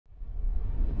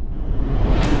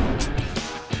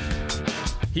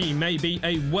He may be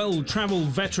a well-travelled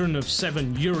veteran of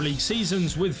 7 Euroleague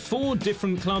seasons with 4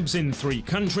 different clubs in 3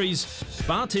 countries,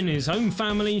 but in his own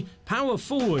family, power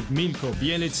forward Milko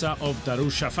Bjelica of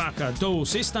Darussafaka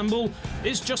Dogus Istanbul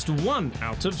is just one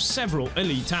out of several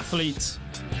elite athletes.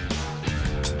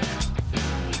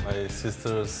 My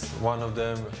sister's one of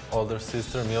them, older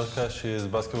sister Milka, she is a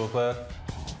basketball player,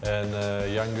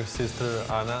 and younger sister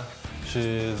Anna, she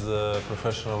is a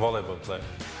professional volleyball player.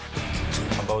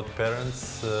 About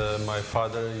parents, my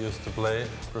father used to play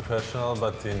professional,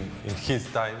 but in his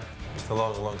time, it's a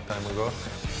long time ago.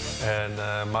 And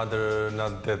mother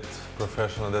not that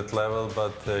professional at that level,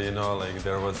 but you know, like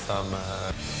there was some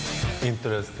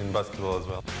interest in basketball as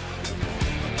well.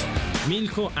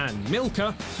 Milko and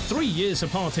Milka, 3 years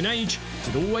apart in age,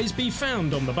 would always be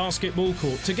found on the basketball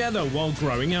court together while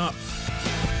growing up.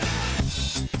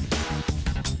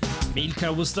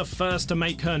 Milka was the first to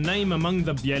make her name among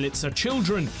the Bjelica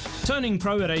children, turning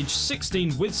pro at age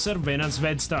 16 with Crvena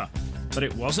Zvezda. But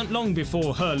it wasn't long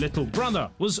before her little brother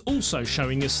was also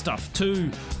showing his stuff too.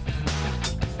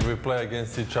 We play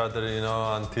against each other, you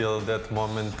know, until that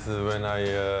moment when I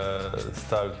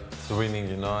start winning,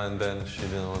 you know, and then she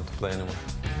didn't want to play anymore.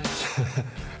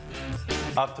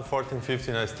 After 14,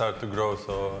 15, I start to grow,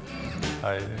 so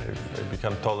I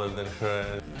become taller than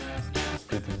her. It's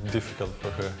pretty difficult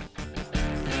for her.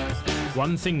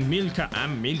 One thing Milka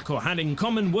and Milko had in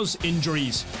common was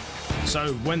injuries.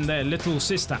 So when their little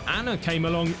sister Anna came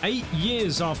along 8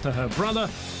 years after her brother,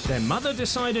 their mother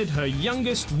decided her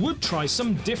youngest would try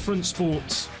some different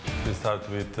sports. We start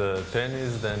with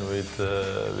tennis, then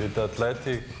with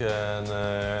athletic,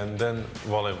 and then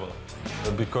volleyball.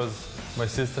 Because my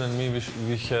sister and me,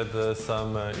 we had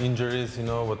some injuries, you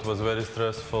know, what was very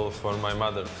stressful for my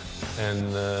mother.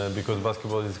 And because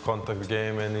basketball is a contact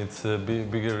game and it's a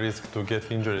bigger risk to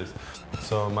get injuries.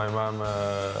 So my mom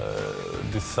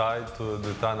decided to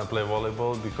let Anna play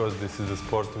volleyball because this is a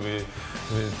sport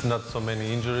with not so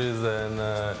many injuries and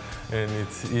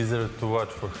it's easier to watch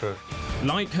for her.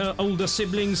 Like her older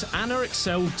siblings, Anna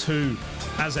excelled too.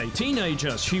 As a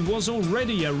teenager, she was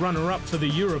already a runner-up for the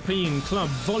European club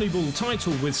volleyball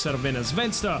title with Crvena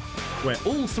Zvezda, where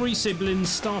all 3 siblings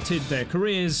started their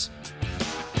careers.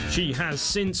 She has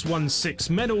since won 6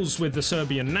 medals with the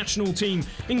Serbian national team,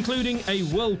 including a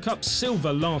World Cup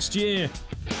silver last year.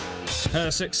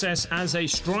 Her success as a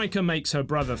striker makes her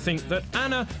brother think that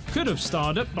Anna could have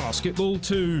starred at basketball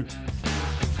too.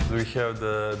 We have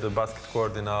the basket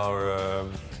court in our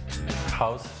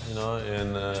house, you know,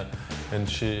 and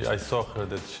I saw her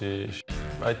that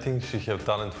I think she have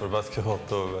talent for basketball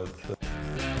too,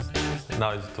 but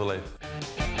now it's too late.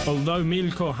 Although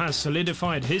Milko has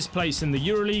solidified his place in the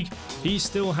Euroleague, he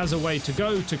still has a way to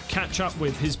go to catch up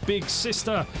with his big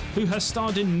sister, who has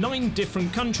starred in 9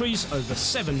 different countries over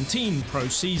 17 pro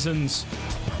seasons.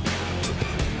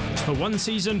 For one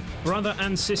season, brother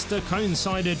and sister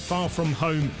coincided far from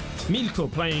home. Milko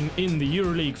playing in the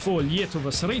Euroleague for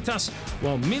Lietuvos Rytas,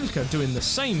 while Milka doing the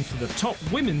same for the top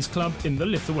women's club in the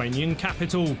Lithuanian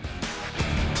capital.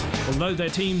 Although their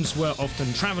teams were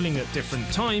often travelling at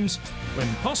different times, when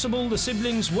possible the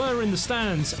siblings were in the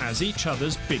stands as each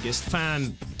other's biggest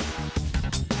fan.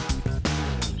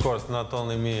 Of course, not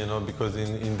only me, you know, because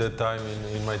in that time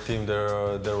in my team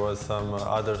there was some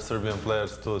other Serbian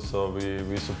players too, so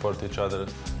we support each other.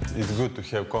 It's good to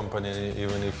have company,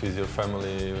 even if it's your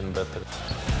family, even better.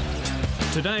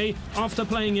 Today, after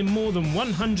playing in more than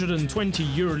 120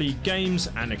 Euroleague games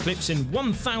and eclipsing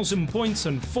 1,000 points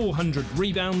and 400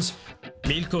 rebounds,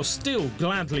 Milko still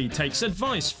gladly takes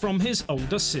advice from his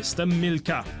older sister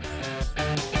Milka.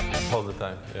 All the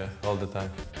time, yeah, all the time.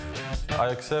 I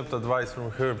accept advice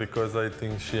from her because I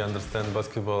think she understands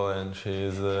basketball and she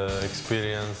is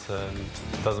experienced, and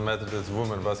it doesn't matter that it's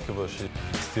women basketball, she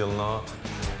still knows.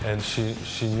 And she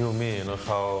knew me, you know,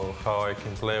 how I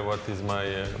can play, what is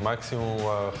my maximum,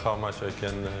 how much I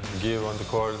can give on the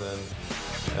court,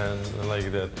 and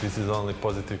like that. This is only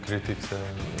positive critics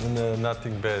and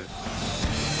nothing bad.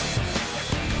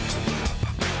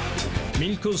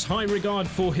 Milko's high regard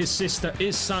for his sister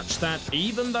is such that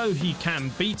even though he can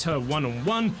beat her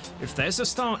one-on-one, if there's a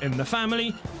star in the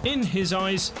family, in his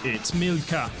eyes, it's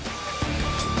Milka.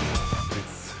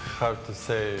 It's hard to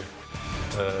say.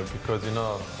 Because, you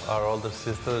know, our older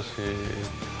sister,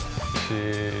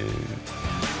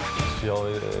 she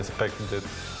always expected that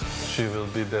she will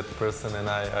be that person, and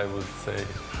I would say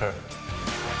her.